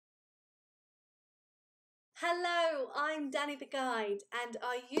Hello, I'm Danny the Guide, and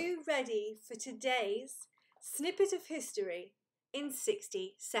are you ready for today's snippet of history in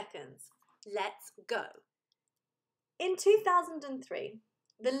 60 seconds? Let's go. In 2003,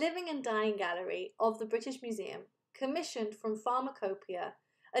 the Living and Dying Gallery of the British Museum commissioned from Pharmacopoeia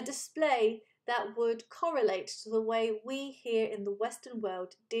a display that would correlate to the way we here in the Western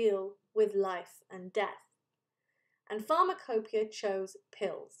world deal with life and death. And Pharmacopoeia chose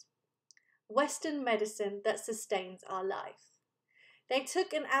pills, Western medicine that sustains our life. They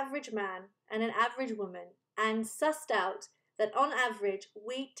took an average man and an average woman and sussed out that on average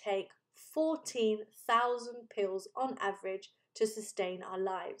we take 14,000 pills on average to sustain our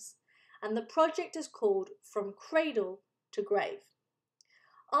lives. And the project is called From Cradle to Grave.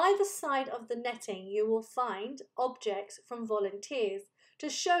 Either side of the netting you will find objects from volunteers to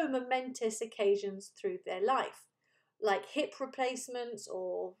show momentous occasions through their life, like hip replacements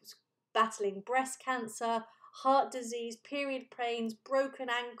or battling breast cancer, heart disease, period pains, broken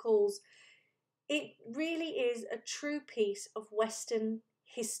ankles. It really is a true piece of Western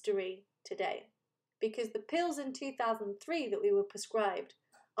history today, because the pills in 2003 that we were prescribed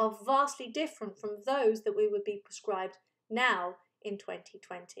are vastly different from those that we would be prescribed now in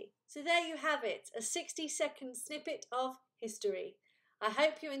 2020. So there you have it, a 60-second snippet of history. I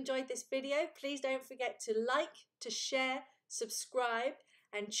hope you enjoyed this video. Please don't forget to like, to share, subscribe,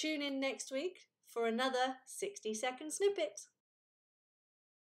 and tune in next week for another 60-second snippet.